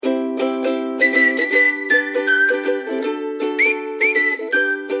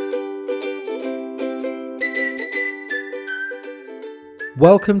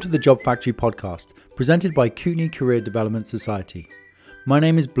Welcome to the Job Factory podcast, presented by Kootenai Career Development Society. My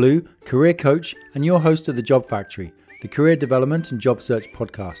name is Blue, career coach, and your host of the Job Factory, the career development and job search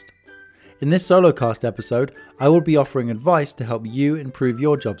podcast. In this Solocast episode, I will be offering advice to help you improve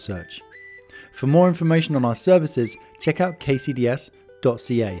your job search. For more information on our services, check out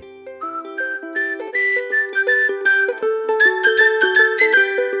kcds.ca.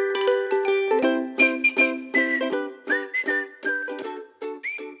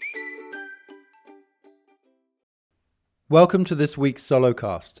 Welcome to this week's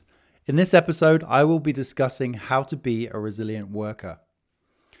Solocast. In this episode, I will be discussing how to be a resilient worker.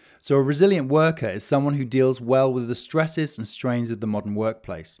 So a resilient worker is someone who deals well with the stresses and strains of the modern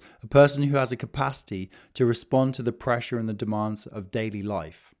workplace, a person who has a capacity to respond to the pressure and the demands of daily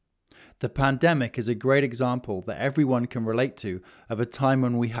life. The pandemic is a great example that everyone can relate to of a time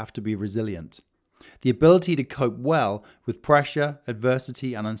when we have to be resilient. The ability to cope well with pressure,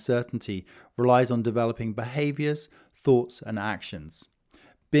 adversity, and uncertainty relies on developing behaviors, thoughts, and actions.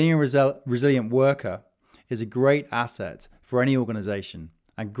 Being a resilient worker is a great asset for any organization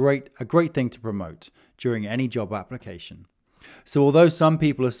and a great thing to promote during any job application. So although some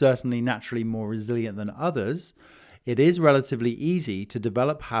people are certainly naturally more resilient than others, it is relatively easy to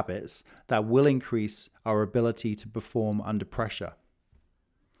develop habits that will increase our ability to perform under pressure.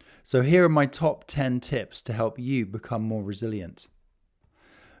 So here are my top 10 tips to help you become more resilient.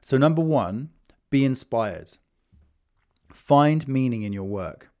 So number 1, be inspired. Find meaning in your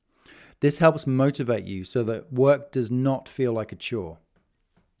work. This helps motivate you so that work does not feel like a chore.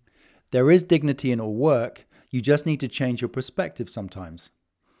 There is dignity in all work, you just need to change your perspective sometimes.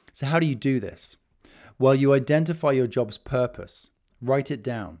 So how do you do this? Well, you identify your job's purpose. Write it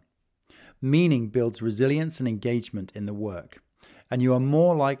down. Meaning builds resilience and engagement in the work, and you are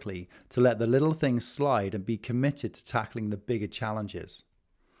more likely to let the little things slide and be committed to tackling the bigger challenges.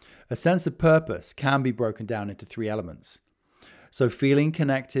 A sense of purpose can be broken down into 3 elements. So feeling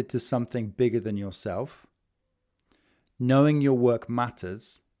connected to something bigger than yourself, knowing your work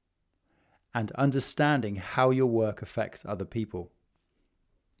matters, and understanding how your work affects other people.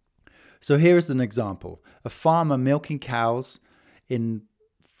 So here is an example. A farmer milking cows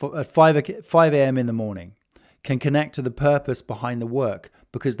at 5 a.m. in the morning can connect to the purpose behind the work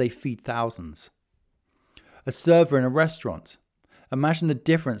because they feed thousands. A server in a restaurant. Imagine the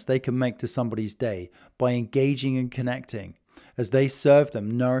difference they can make to somebody's day by engaging and connecting as they serve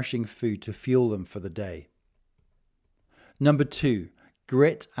them nourishing food to fuel them for the day. Number 2,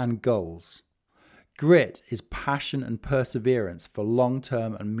 grit and goals. Grit is passion and perseverance for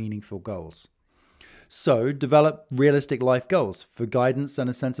long-term and meaningful goals. So develop realistic life goals for guidance and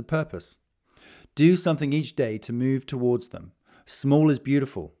a sense of purpose. Do something each day to move towards them. Small is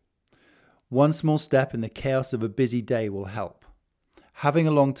beautiful. One small step in the chaos of a busy day will help. Having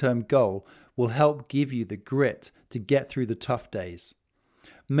a long-term goal will help give you the grit to get through the tough days.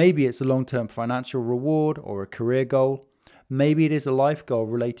 Maybe it's a long-term financial reward or a career goal. Maybe it is a life goal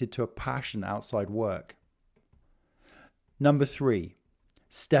related to a passion outside work. Number 3,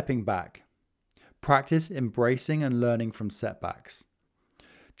 stepping back. Practice embracing and learning from setbacks.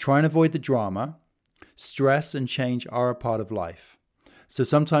 Try and avoid the drama. Stress and change are a part of life. So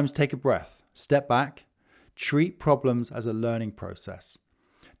sometimes take a breath, step back, treat problems as a learning process.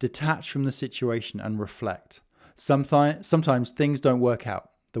 Detach from the situation and reflect. Sometimes things don't work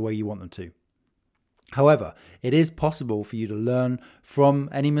out the way you want them to. However, it is possible for you to learn from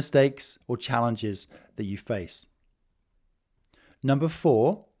any mistakes or challenges that you face. Number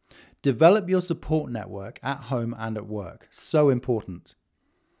 4, develop your support network at home and at work. So important.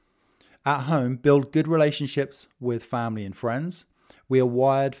 At home, build good relationships with family and friends. We are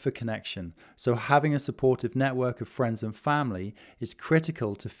wired for connection, so having a supportive network of friends and family is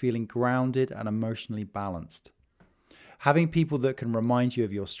critical to feeling grounded and emotionally balanced. Having people that can remind you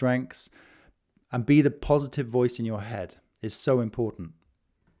of your strengths and be the positive voice in your head is so important.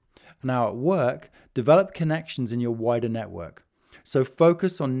 Now at work, develop connections in your wider network. So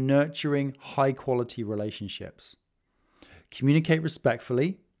focus on nurturing high-quality relationships. Communicate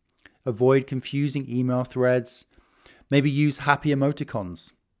respectfully. Avoid confusing email threads. Maybe use happy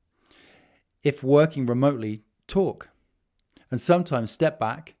emoticons. If working remotely, talk. And sometimes step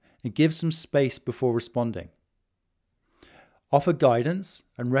back and give some space before responding. Offer guidance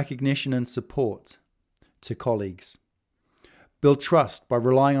and recognition and support to colleagues. Build trust by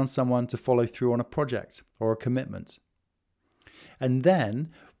relying on someone to follow through on a project or a commitment. And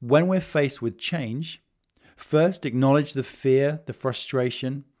then, when we're faced with change, first acknowledge the fear, the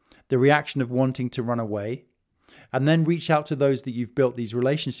frustration, the reaction of wanting to run away, and then reach out to those that you've built these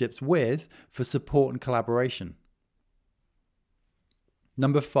relationships with for support and collaboration.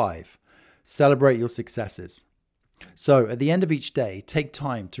 Number 5, celebrate your successes. So at the end of each day, take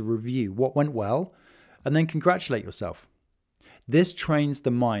time to review what went well and then congratulate yourself. This trains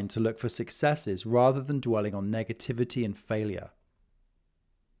the mind to look for successes rather than dwelling on negativity and failure.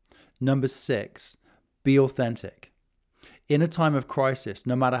 Number 6, be authentic. In a time of crisis,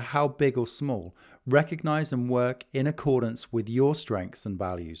 no matter how big or small, recognize and work in accordance with your strengths and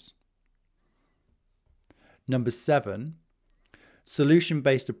values. Number 7,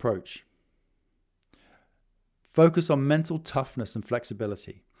 solution-based approach. Focus on mental toughness and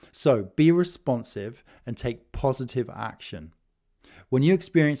flexibility. So be responsive and take positive action. When you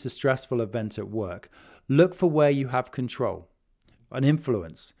experience a stressful event at work, look for where you have control and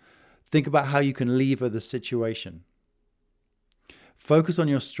influence. Think about how you can lever the situation. Focus on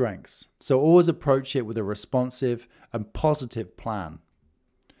your strengths. So always approach it with a responsive and positive plan.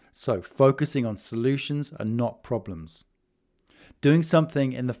 So focusing on solutions and not problems. Doing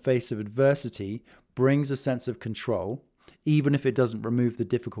something in the face of adversity brings a sense of control, even if it doesn't remove the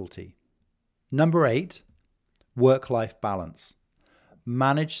difficulty. Number 8, work-life balance.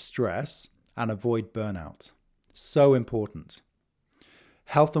 Manage stress and avoid burnout. So important.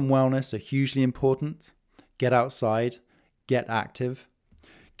 Health and wellness are hugely important. Get outside, get active.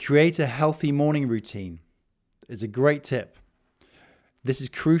 Create a healthy morning routine. It's a great tip. This is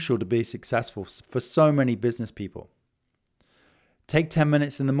crucial to be successful for so many business people. Take 10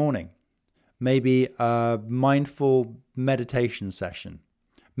 minutes in the morning. Maybe a mindful meditation session.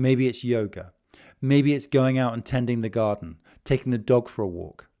 Maybe it's yoga. Maybe it's going out and tending the garden, taking the dog for a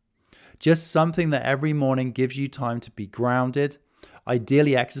walk. Just something that every morning gives you time to be grounded,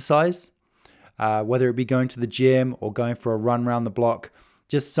 ideally exercise, whether it be going to the gym or going for a run around the block,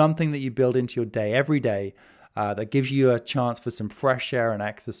 just something that you build into your day every day that gives you a chance for some fresh air and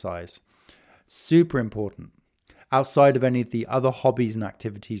exercise. Super important. Outside of any of the other hobbies and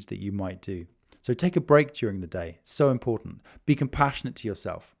activities that you might do. So take a break during the day. It's so important. Be compassionate to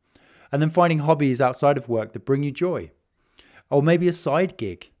yourself. And then finding hobbies outside of work that bring you joy. Or maybe a side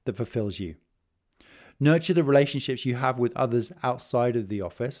gig that fulfills you. Nurture the relationships you have with others outside of the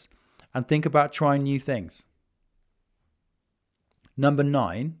office and think about trying new things. Number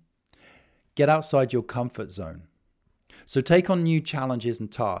 9, get outside your comfort zone. So take on new challenges and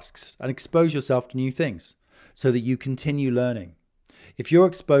tasks and expose yourself to new things so that you continue learning. If you're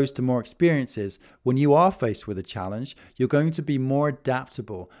exposed to more experiences, when you are faced with a challenge, you're going to be more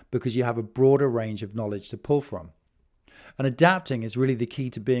adaptable because you have a broader range of knowledge to pull from. And adapting is really the key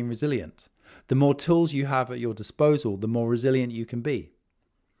to being resilient. The more tools you have at your disposal, the more resilient you can be.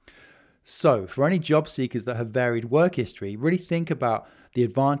 So, for any job seekers that have varied work history, really think about the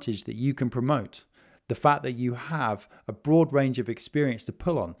advantage that you can promote. The fact that you have a broad range of experience to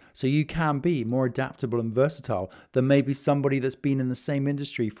pull on, so you can be more adaptable and versatile than maybe somebody that's been in the same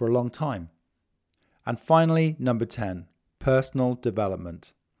industry for a long time. And finally, number 10, personal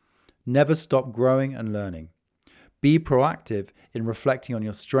development. Never stop growing and learning. Be proactive in reflecting on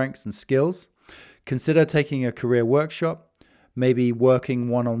your strengths and skills. Consider taking a career workshop, maybe working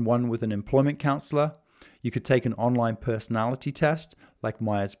one-on-one with an employment counselor. You could take an online personality test like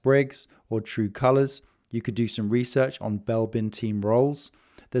Myers-Briggs or True Colors. You could do some research on Belbin team roles.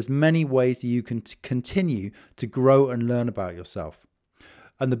 There's many ways that you can continue to grow and learn about yourself.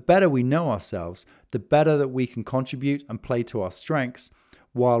 And the better we know ourselves, the better that we can contribute and play to our strengths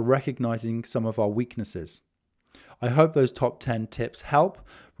while recognizing some of our weaknesses. I hope those top 10 tips help.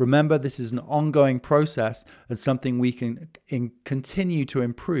 Remember, this is an ongoing process and something we can continue to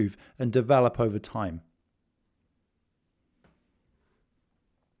improve and develop over time.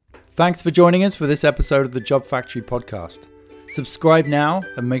 Thanks for joining us for this episode of the Job Factory podcast. Subscribe now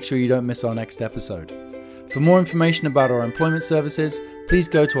and make sure you don't miss our next episode. For more information about our employment services, please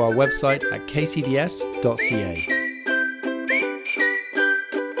go to our website at kcds.ca.